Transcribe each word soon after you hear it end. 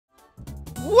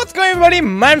What's going on, everybody?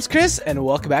 My name's Chris, and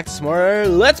welcome back to some more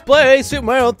Let's Play Super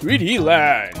Mario 3D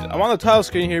Land. I'm on the title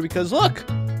screen here because, look,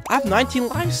 I have 19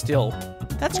 lives still.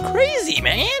 That's crazy,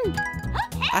 man.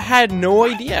 I had no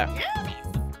idea.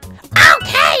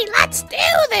 Okay, let's do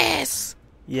this.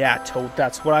 Yeah, Toad,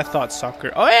 that's what I thought,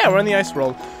 sucker. Oh yeah, we're in the ice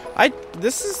world.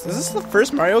 Is this the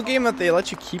first Mario game that they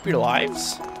let you keep your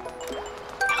lives?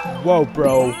 Whoa,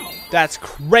 bro. That's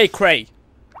cray-cray.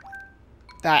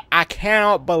 That I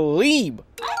cannot believe.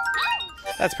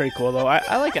 That's pretty cool, though.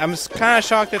 I like it. I'm just kind of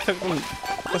shocked it took them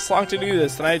this long to do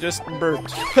this, and I just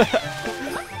burped.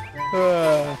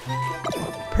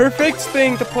 Perfect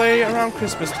thing to play around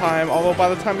Christmas time, although by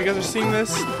the time you guys are seeing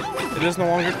this, it is no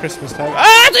longer Christmas time.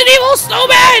 Ah, it's an evil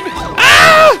snowman!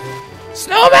 Ah!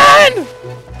 Snowman!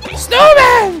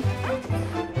 Snowman!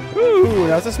 Ooh,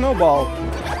 that's a snowball.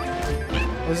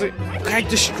 Can I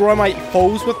destroy my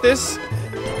foes with this?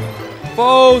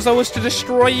 Foes, I wish to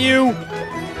destroy you!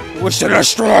 Wish to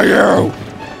destroy you!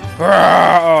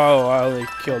 Ah, oh, I only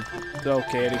killed.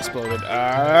 Okay, it exploded.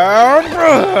 I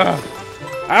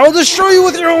will destroy you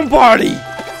with your own body!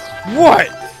 What?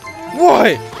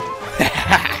 What?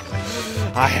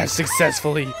 I have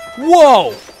successfully.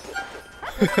 Whoa!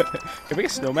 Can I make a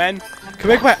snowman? Can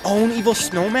I make my own evil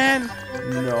snowman?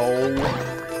 No.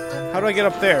 How do I get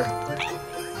up there?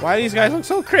 Why do these guys look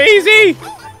so crazy?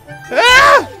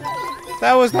 Ah!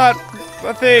 That was not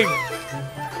a thing.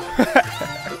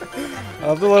 I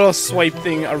love the little swipe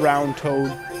thing around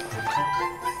Toad.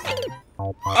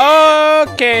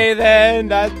 Okay then,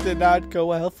 that did not go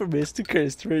well for Mr.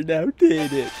 Christopher, now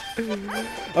did it?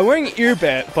 I'm wearing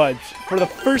earbuds for the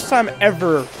first time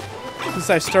ever since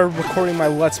I started recording my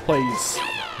Let's Plays.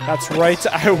 That's right,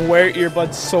 I wear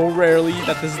earbuds so rarely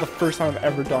that this is the first time I've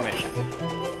ever done it.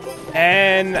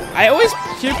 And I always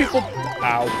hear people,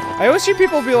 I always hear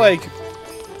people be like,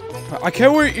 I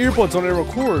can't wear earbuds when I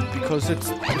record because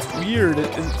it's weird.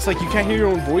 It's like you can't hear your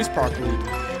own voice properly.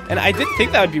 And I did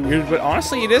think that would be weird, but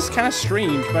honestly, it is kind of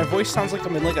strange. My voice sounds like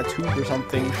I'm in like a tube or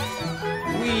something.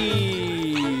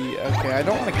 Whee! Okay, I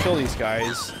don't want to kill these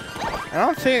guys. I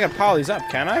don't think I can pile these up,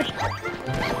 can I?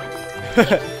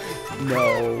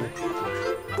 No.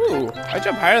 Ooh, I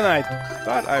jumped higher than I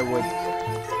thought I would.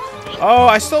 Oh,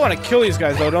 I still want to kill these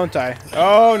guys though, don't I?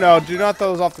 Oh no, do not throw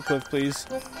those off the cliff, please.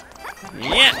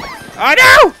 Yeah. Oh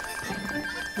no!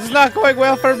 This is not going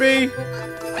well for me.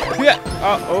 Yeah.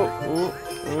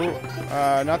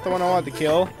 Not the one I wanted to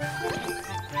kill.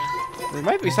 There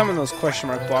might be some in those question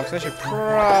mark blocks. I should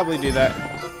probably do that.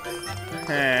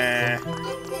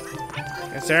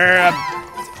 Is there an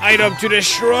item to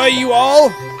destroy you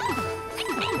all?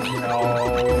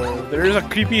 No. There is a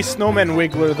creepy snowman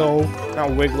wiggler though.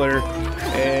 Not wiggler.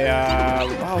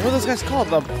 Wow, what are those guys called?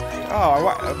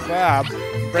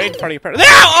 Brain party.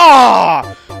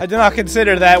 Oh! I did not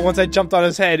consider that once I jumped on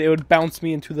his head, it would bounce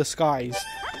me into the skies.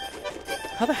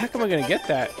 How the heck am I gonna get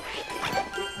that?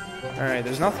 Alright,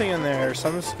 there's nothing in there, so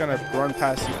I'm just gonna run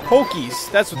past these.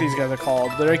 Pokies! That's what these guys are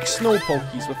called. They're like snow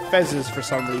pokies with fezzes for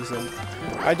some reason.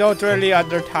 I don't really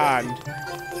understand.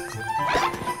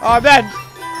 Oh, I'm dead!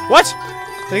 What?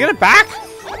 Did I get it back?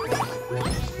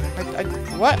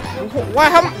 What? Why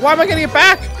am I getting it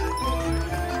back?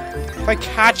 If I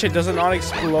catch it, does it not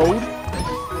explode?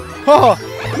 Oh!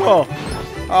 Oh!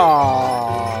 Aww.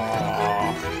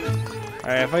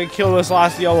 Alright, if I can kill this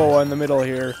last yellow one in the middle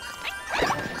here.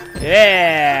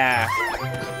 Yeah!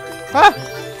 Huh?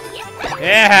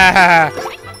 Yeah!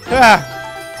 Ah.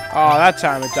 Oh, that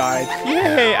time it died.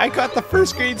 Yay! I got the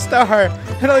first green star!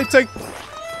 It only took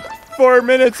 4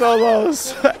 minutes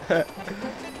almost!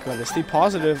 Gotta stay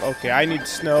positive. Okay, I need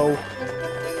snow.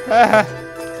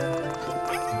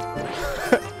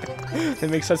 They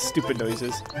make such stupid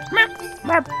noises.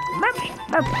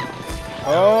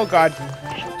 Oh god.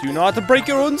 Do not break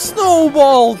your own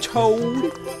snowball,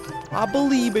 Toad. I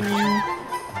believe in you.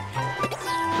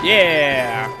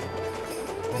 Yeah.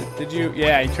 Did you?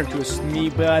 Yeah, you turned to a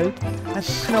snowball. A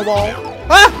snowball.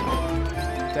 Ah!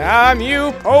 Damn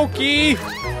you, Pokey.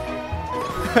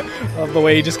 I love the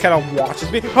way he just kind of watches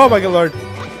me. Oh my good lord.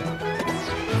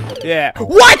 Yeah.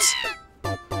 What?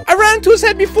 I ran into his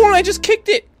head before and I just kicked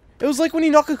it. It was like when you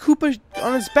knock a Koopa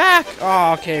on his back.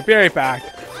 Oh, okay. Be right back.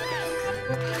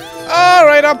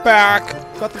 Alright, I'm back.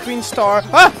 Got the green star.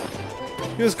 Ah!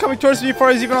 He was coming towards me before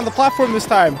I was even on the platform this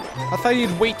time. I thought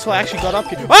he'd wait till I actually got up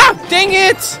here. Ah! Dang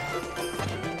it!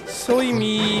 Silly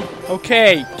me.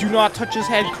 Okay. Do not touch his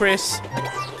head, Chris.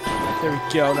 There we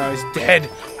go. Now he's dead.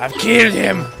 I've killed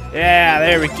him. Yeah,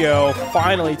 there we go.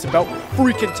 Finally, it's about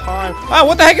freaking time. Ah,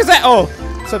 what the heck is that? Oh,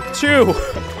 it's a shoe.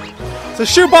 It's a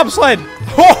shoe bobsled.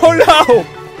 Oh no!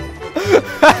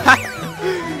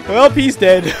 LP's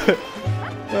dead.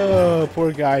 Oh,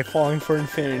 poor guy falling for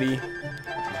infinity.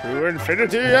 To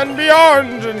infinity and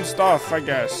beyond and stuff, I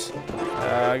guess.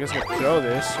 I guess I can throw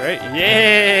this, right?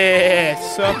 Yeah,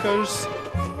 suckers.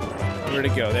 Where'd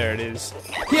it go? There it is.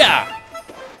 Yeah.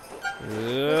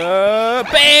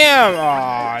 Bam!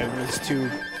 Aw, it was too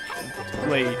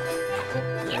late.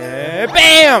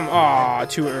 Bam! Aw,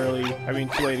 too early. I mean,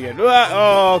 too late again.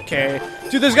 Okay.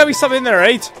 Dude, there's gotta be something in there,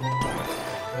 right?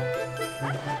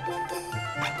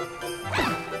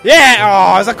 Yeah!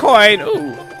 Oh, it's a coin!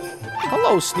 Ooh.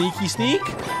 Hello, Sneaky Sneak.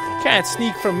 Can't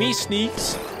sneak from me,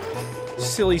 Sneaks.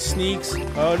 Silly Sneaks.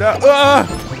 Oh, no. Ah,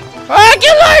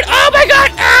 good lord! Oh, my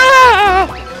God! Ah!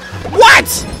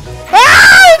 What?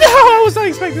 Ah! No! I was not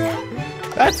expecting that.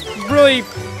 That's really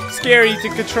scary to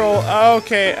control.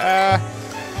 Okay,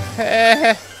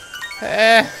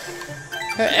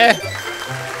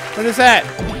 what is that?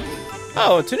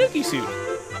 Oh, a Tanuki suit.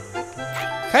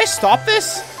 Can I stop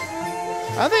this?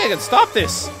 I don't think I can stop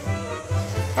this.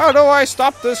 How do I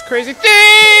stop this crazy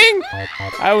thing?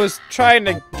 I was trying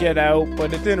to get out,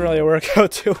 but it didn't really work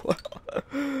out too well.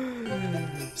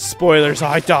 Spoilers,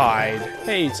 I died.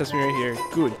 Hey, it says me right here.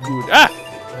 Good, good. Ah!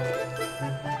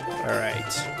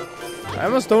 Alright. I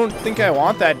almost don't think I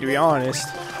want that, to be honest.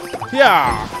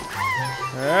 Yeah.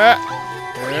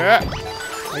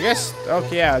 I guess,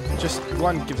 okay, yeah, just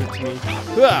one gives it to me.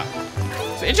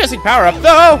 It's an interesting power-up,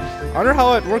 though! I wonder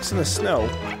how it works in the snow.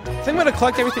 I think I'm gonna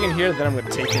collect everything in here, then I'm gonna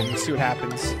take it and see what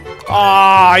happens.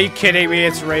 Aw, are you kidding me?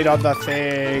 It's right on the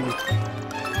thing.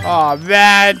 Aw,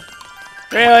 man.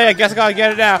 Really? I guess I gotta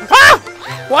get it now. Ah!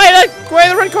 Why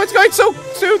the red coin's going so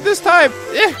soon this time?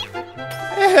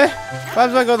 Why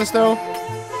do I go in the snow?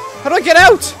 How do I get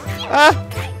out?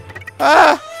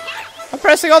 I'm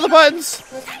pressing all the buttons.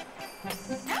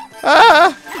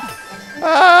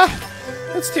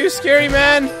 It's too scary,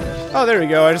 man. Oh, there we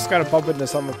go. I just gotta bump into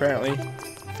something, apparently.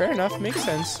 Fair enough. Makes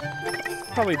sense.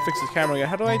 Probably fix the camera again.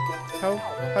 How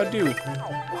do?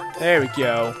 There we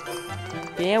go.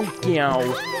 There we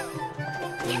go.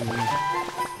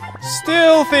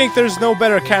 Still think there's no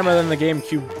better camera than the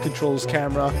GameCube controls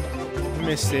camera.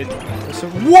 Missed it.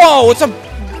 Whoa! It's a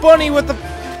bunny with the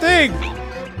thing!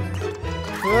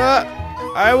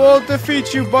 I will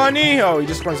defeat you, bunny! Oh, he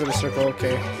just runs in a circle.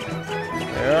 Okay.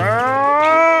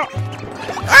 Ah!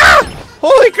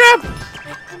 Holy crap!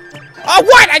 Oh,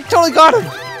 what? I totally got him!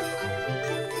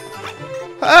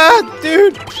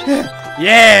 Dude!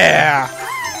 Yeah!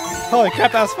 Holy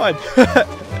crap, that was fun.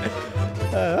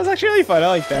 That was actually really fun. I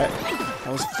like that.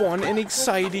 That was fun and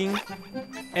exciting.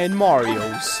 And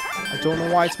Mario's. I don't know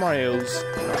why it's Mario's.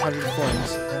 100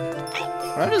 coins.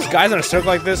 Whenever there's guys in a circle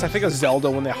like this, I think of Zelda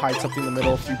when they hide something in the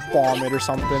middle if you bomb it or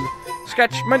something.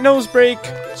 Scratch my nose break.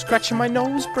 Scratching my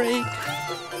nose break.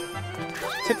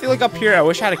 Same thing like up here. I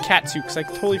wish I had a cat suit because I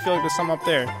totally feel like there's some up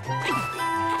there.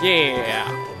 Yeah.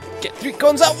 Get 3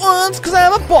 coins at once because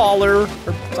I'm a baller.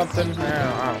 Or something. No,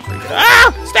 I don't think so.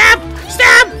 Ah! Stab!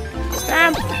 Stab!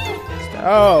 Stab!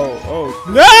 Oh.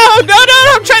 No!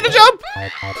 I'm trying to jump!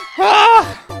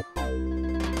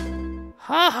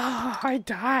 I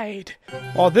died.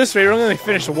 Well, at this rate, we're only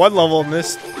finished 1 level in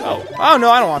this. Oh no,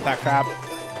 I don't want that crap.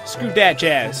 Screw that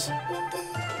jazz.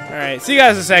 Alright, see you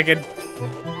guys in a second.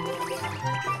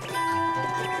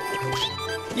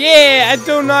 Yeah, I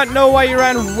do not know why you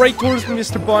ran right towards me,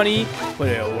 Mr. Bunny, but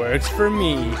it works for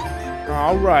me.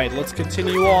 Alright, let's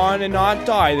continue on and not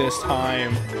die this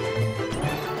time.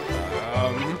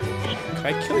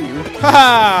 Can I kill you?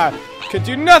 Haha! Could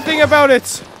do nothing about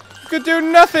it! Could do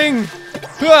nothing!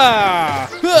 Give me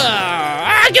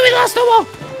the last snowball!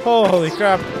 Holy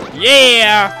crap.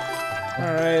 Yeah!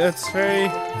 Alright, let's very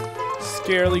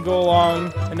scarily go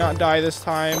along and not die this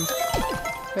time.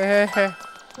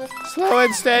 Slow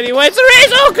and steady. Wait, it's a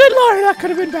race! Oh, good lord! That could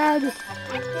have been bad. That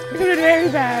could have been very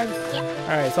bad.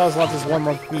 Alright, so I just want this one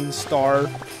more green star.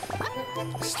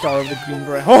 Star of the green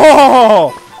bread.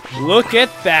 Oh! Look at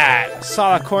that! I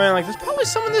saw a coin like there's probably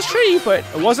some in this tree, but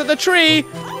it wasn't the tree!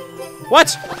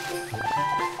 What?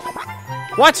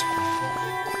 What?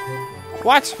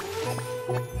 What?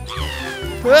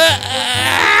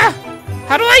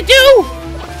 How do I do?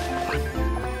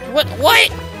 What?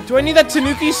 Do I need that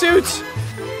Tanuki suit?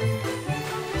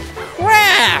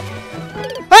 Crap!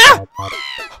 Ah!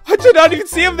 I did not even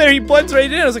see him there. He blends right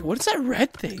in. I was like, what is that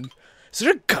red thing? Is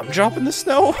there a gumdrop in the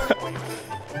snow?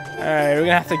 Alright, we're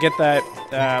gonna have to get that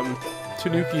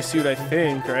Tanuki suit, I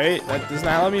think, right? That does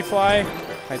not let me fly?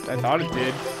 I thought it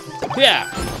did. Yeah!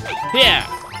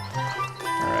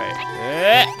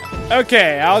 Alright.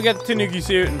 Okay, I'll get the Tanuki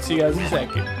suit and see you guys in a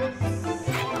second.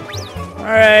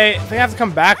 Alright, I think I have to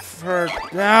come back for...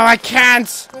 No, I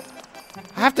can't!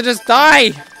 have to just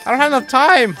die. I don't have enough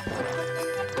time.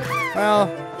 Well,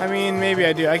 I mean, maybe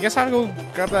I do. I guess I have to go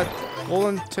grab that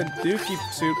golden Tanuki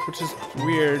suit, which is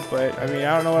weird, but I mean,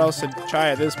 I don't know what else to try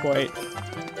at this point.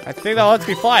 I think that lets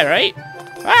me fly, right?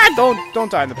 Ah, don't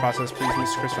die in the process, please,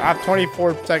 Mr. Christopher. I have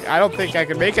 24 seconds. I don't think I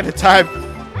can make it in time.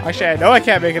 Actually, I know I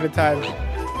can't make it in time.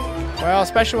 Well,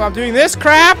 especially when I'm doing this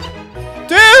crap.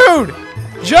 Dude!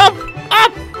 Jump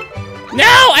up!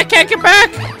 No! I can't get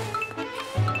back!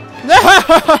 No!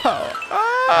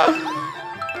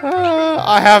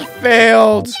 I have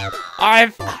failed.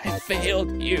 I've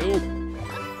failed you.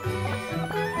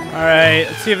 Alright,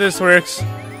 let's see if this works.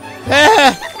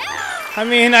 I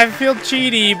mean, I feel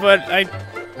cheaty, but I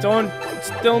don't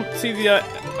see the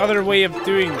other way of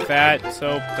doing that,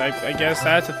 so I guess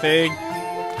that's a thing.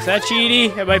 Is that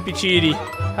cheaty? It might be cheaty.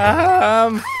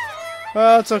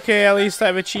 Well, it's okay, at least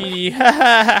I'm a cheaty.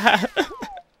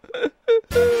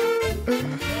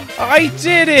 I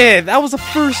did it! That was the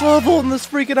first level in this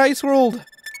freaking ice world!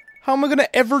 How am I gonna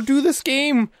ever do this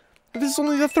game? This is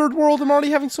only the third world, I'm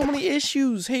already having so many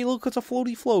issues! Hey, look, it's a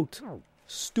floaty float.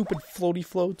 Stupid floaty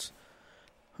floats.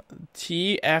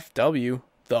 TFW.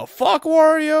 The fuck,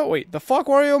 Wario? Wait, the fuck,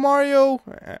 Wario Mario?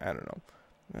 I don't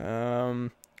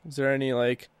know. Is there any,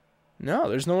 like... No,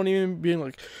 there's no one even being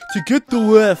like, to get the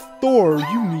last star,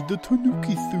 you need the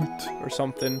Tanuki suit, or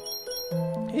something.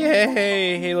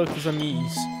 Yay! Hey, look, there's a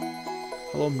Mies.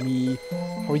 Hello, me.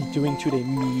 How are you doing today,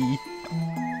 me?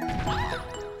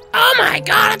 Oh my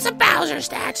god, it's a Bowser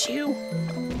statue.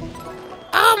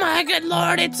 Oh my good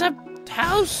lord, it's a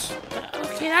house.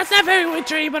 Okay, that's not very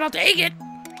wintry, but I'll take it.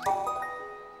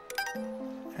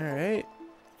 Alright.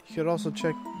 You could also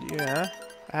check, yeah.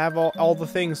 I have all the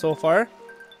things so far.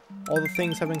 All the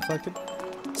things have been collected.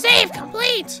 Save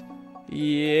complete!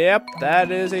 Yep,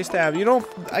 that is a stab. You know,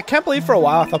 I can't believe for a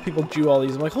while I thought people drew all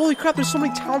these. I'm like, holy crap, there's so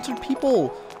many talented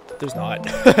people. There's not.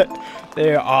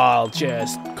 They're all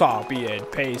just copy and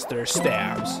paste their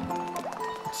stabs.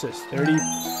 What's this, 30?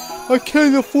 I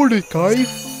can't afford it,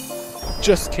 guys.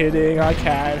 Just kidding, I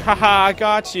can. Haha, I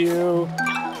got you.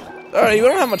 Alright, we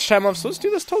don't have much time left, so let's do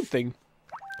this toad thing.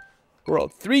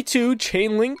 World 3-2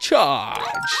 chain link charge.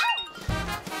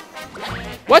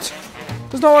 What?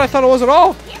 That's not what I thought it was at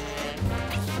all.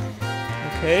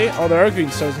 Okay, oh, there are green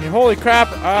stars in here. Holy crap.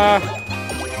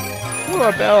 Ooh,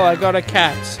 a bell, I got a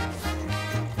cat.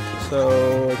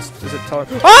 So, is it telling...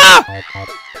 Ah!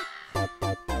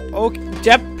 Okay,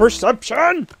 depth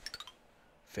perception!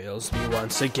 Fails me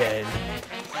once again.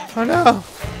 Oh no!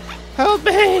 Help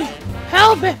me!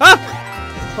 Help me!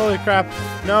 Ah! Holy crap.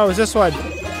 No, it's this one.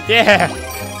 Yeah!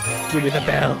 Give me the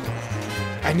bell.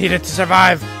 I need it to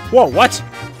survive. Whoa, what?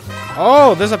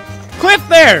 Oh, there's a cliff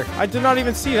there! I did not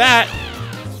even see that.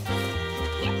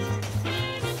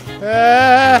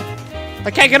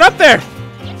 I can't get up there!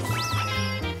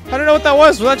 I don't know what that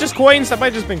was. Was that just coins? That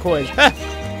might have just been coins.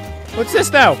 What's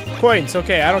this now? Coins.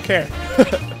 Okay, I don't care.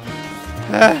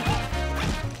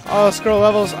 Oh, scroll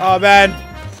levels. Oh, man.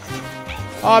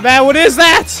 Oh, man, what is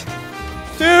that?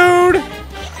 Dude!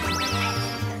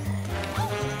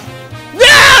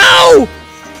 No!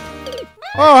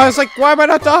 Oh, I was like, why am I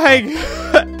not dying?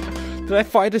 Did I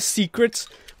find a secret?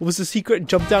 Was the secret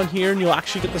jump down here and you'll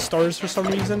actually get the stars for some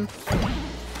reason?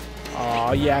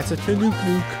 Oh yeah, it's a Tanuki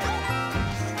nuke.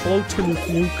 Hello,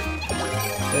 Tanuki nuke.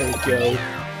 There we go.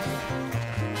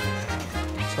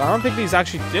 So I don't think these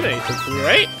actually did anything for me,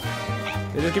 right?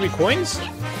 They just give me coins?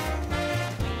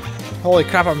 Holy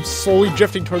crap, I'm slowly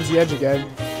drifting towards the edge again.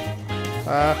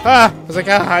 I was like,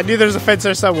 I knew there was a fence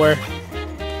there somewhere.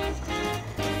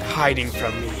 Hiding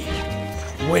from me.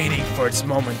 Waiting for its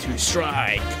moment to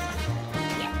strike.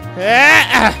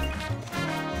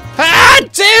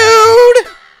 Dude!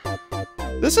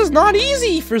 This is not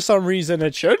easy for some reason.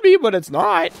 It should be, but it's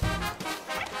not.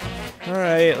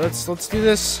 Alright, let's do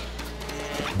this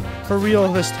for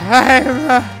real this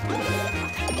time.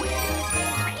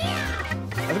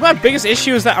 I think my biggest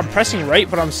issue is that I'm pressing right,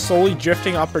 but I'm slowly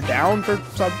drifting up or down for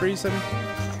some reason.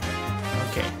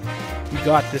 Okay. We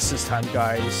got this time,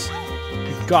 guys.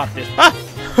 We got this. Ah!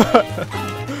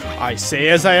 I say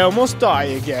as I almost die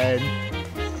again.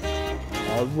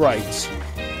 Alright.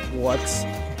 Let's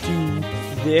do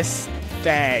this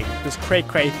thing. This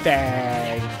cray-cray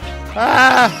thing.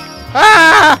 Ah!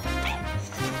 Ah!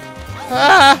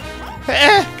 Ah!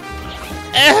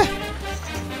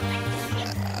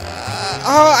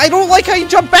 I don't like how you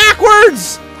jump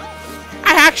backwards!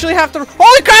 I actually have to...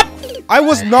 Holy crap! I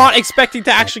was not expecting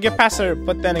to actually get past there,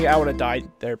 but then I would have died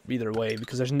there either way,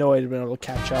 because there's no way to be able to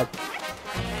catch up.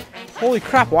 Holy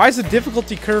crap, why is the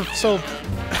difficulty curve so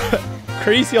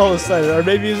crazy all of a sudden? Or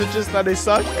maybe is it just that I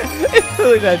suck? It's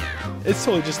really that. It's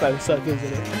totally just that suck, isn't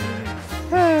it?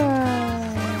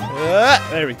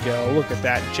 There we go. Look at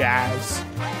that jazz.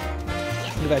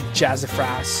 Look at that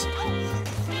jazzafras.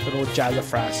 Little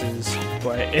jazzafrasses.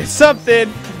 But it's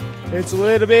something. It's a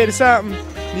little bit of something.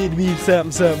 Need to be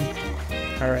something.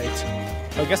 Alright.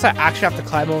 I guess I actually have to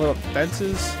climb over the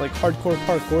fences, like hardcore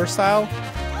parkour style.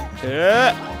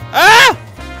 Ah!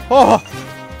 Oh!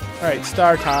 Alright,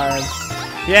 star time.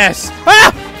 Yes!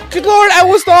 Ah! Good lord, I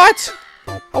was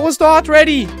not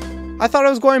ready! I thought I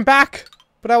was going back,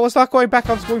 but I was not going back,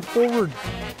 I was going forward.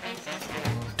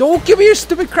 Don't give me your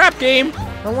stupid crap game!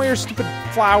 I don't want your stupid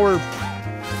flower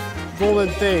golden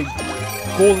thing.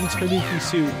 Golden tanuki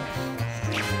suit.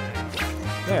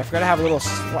 Yeah, I forgot to have a little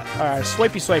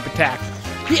swipey swipe attack.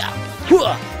 Yeah!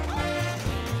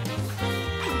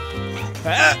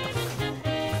 Ah!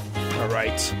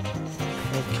 Alright.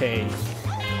 Okay.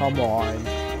 Come on.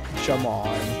 Come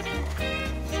on.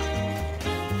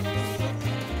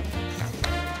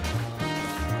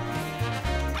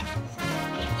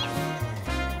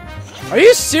 Are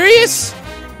you serious?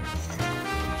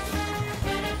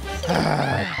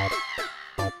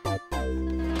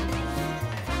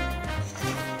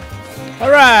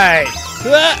 Alright.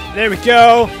 There we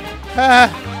go.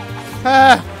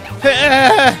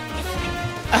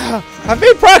 I've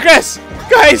made progress!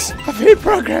 Guys! I've made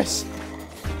progress!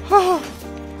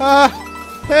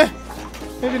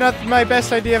 Maybe not my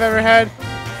best idea I've ever had.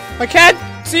 I can't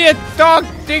see a dog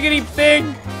diggity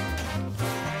thing!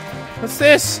 What's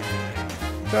this?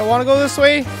 Do I want to go this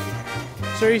way?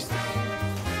 Seriously?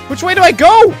 Which way do I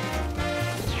go?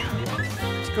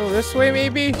 Let's go this way,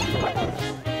 maybe?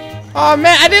 Oh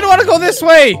man, I didn't want to go this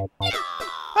way!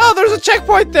 Oh, there's a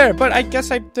checkpoint there! But I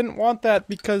guess I didn't want that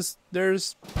because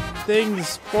there's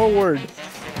things forward.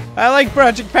 I like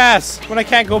branching paths when I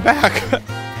can't go back.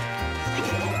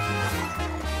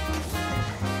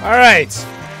 Alright,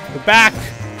 we're back.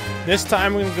 This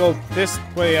time we're gonna go this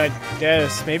way, I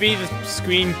guess. Maybe the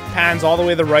screen pans all the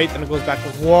way to the right, then it goes back.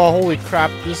 Whoa, holy crap,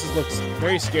 this looks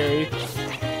very scary.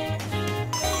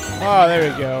 Oh, there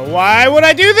we go. Why would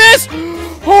I do this?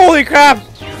 Holy crap!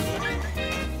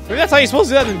 Maybe that's how you're supposed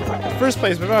to do that in the first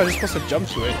place, but no, I'm just supposed to jump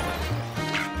to it.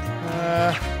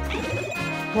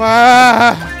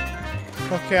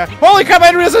 Okay. Holy crap, I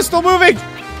didn't realize it's still moving!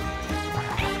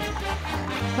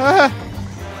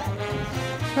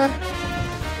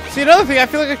 See, another thing, I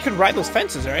feel like I could ride those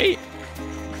fences, right?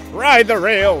 Ride the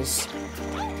rails!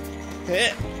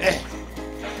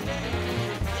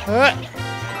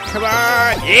 Come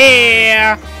on!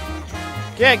 Yeah!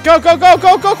 Yeah, go, go, go,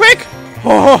 go, go, quick!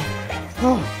 Oh!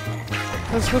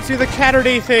 Let's do the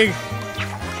Catterday thing.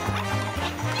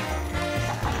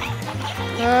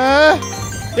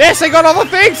 Yes, I got all the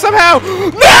things somehow!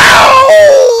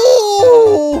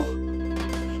 No!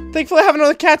 Thankfully I have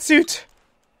another cat suit.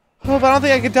 Oh, but I don't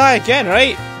think I could die again,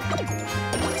 right?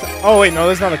 Oh, wait, no,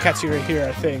 there's not a cat suit right here,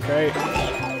 I think, right?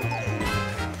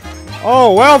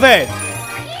 Oh, well then.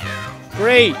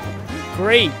 Great.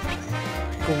 Great.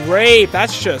 Great.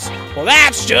 That's just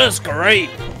great.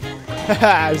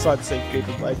 I just want to say great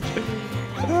a bunch.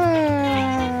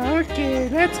 Okay,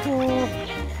 let's go.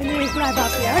 And then climb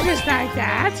up here just like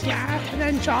that, yeah. And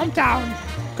then jump down.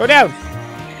 Go down.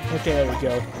 Okay, there we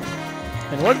go.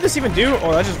 And what did this even do?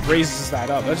 Oh, that just raises that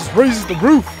up. That just raises the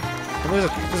roof. And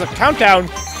there's a countdown.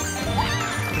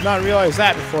 Did not realize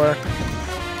that before.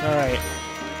 Alright.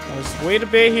 I'll just wait a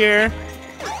bit here.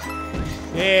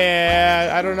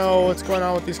 Yeah, I don't know what's going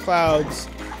on with these clouds.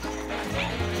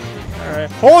 Alright.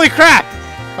 Holy crap!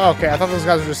 Okay, I thought those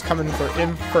guys were just coming for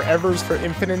forevers, for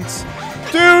infinites.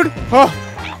 Dude! Oh!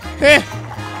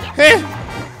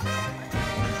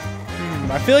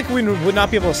 I feel like we would not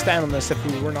be able to stand on this if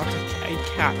we were not a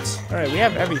cat. Alright, we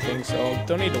have everything, so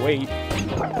don't need to wait.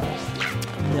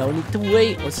 No need to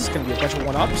wait. What's this gonna be? A bunch of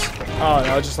one-ups? Oh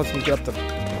no, it just lets me get up the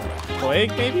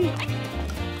leg, maybe?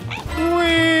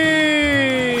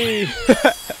 Whee!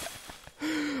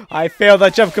 I failed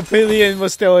that jump completely and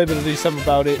was still able to do something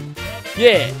about it.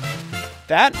 Yeah!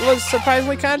 That was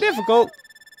surprisingly kind of difficult.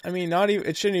 I mean, not even,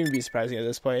 it shouldn't even be surprising at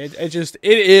this point. It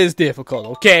is difficult,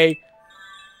 okay?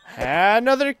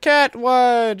 Another cat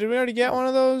one! Did we already get one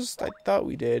of those? I thought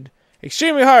we did.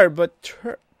 Extremely hard, but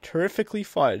terrifically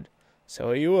fun.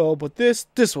 So you will, but this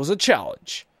was a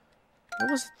challenge. That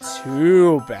wasn't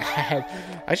too bad.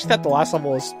 I actually thought the last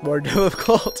level was more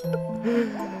difficult.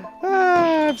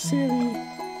 I'm silly.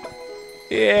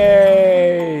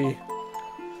 Yay!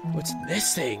 What's in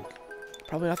this thing?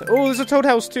 Probably nothing. Oh, there's a toad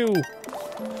house too.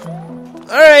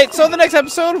 Alright, so in the next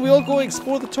episode, we'll go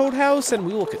explore the Toad House, and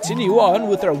we will continue on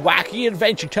with our wacky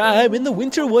adventure time in the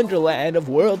Winter Wonderland of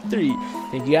World 3.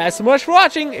 Thank you guys so much for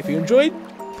watching. If you enjoyed,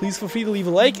 please feel free to leave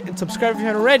a like and subscribe if you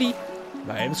haven't already.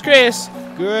 My name is Chris.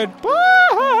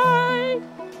 Goodbye!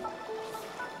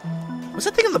 What's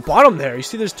that thing on the bottom there? You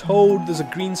see there's Toad, there's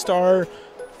a green star,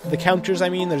 the counters, I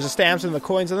mean, there's the stamps and the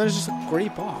coins, and there's just a gray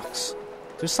box.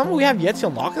 There's something we have yet to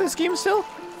unlock in this game still?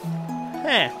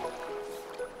 Eh.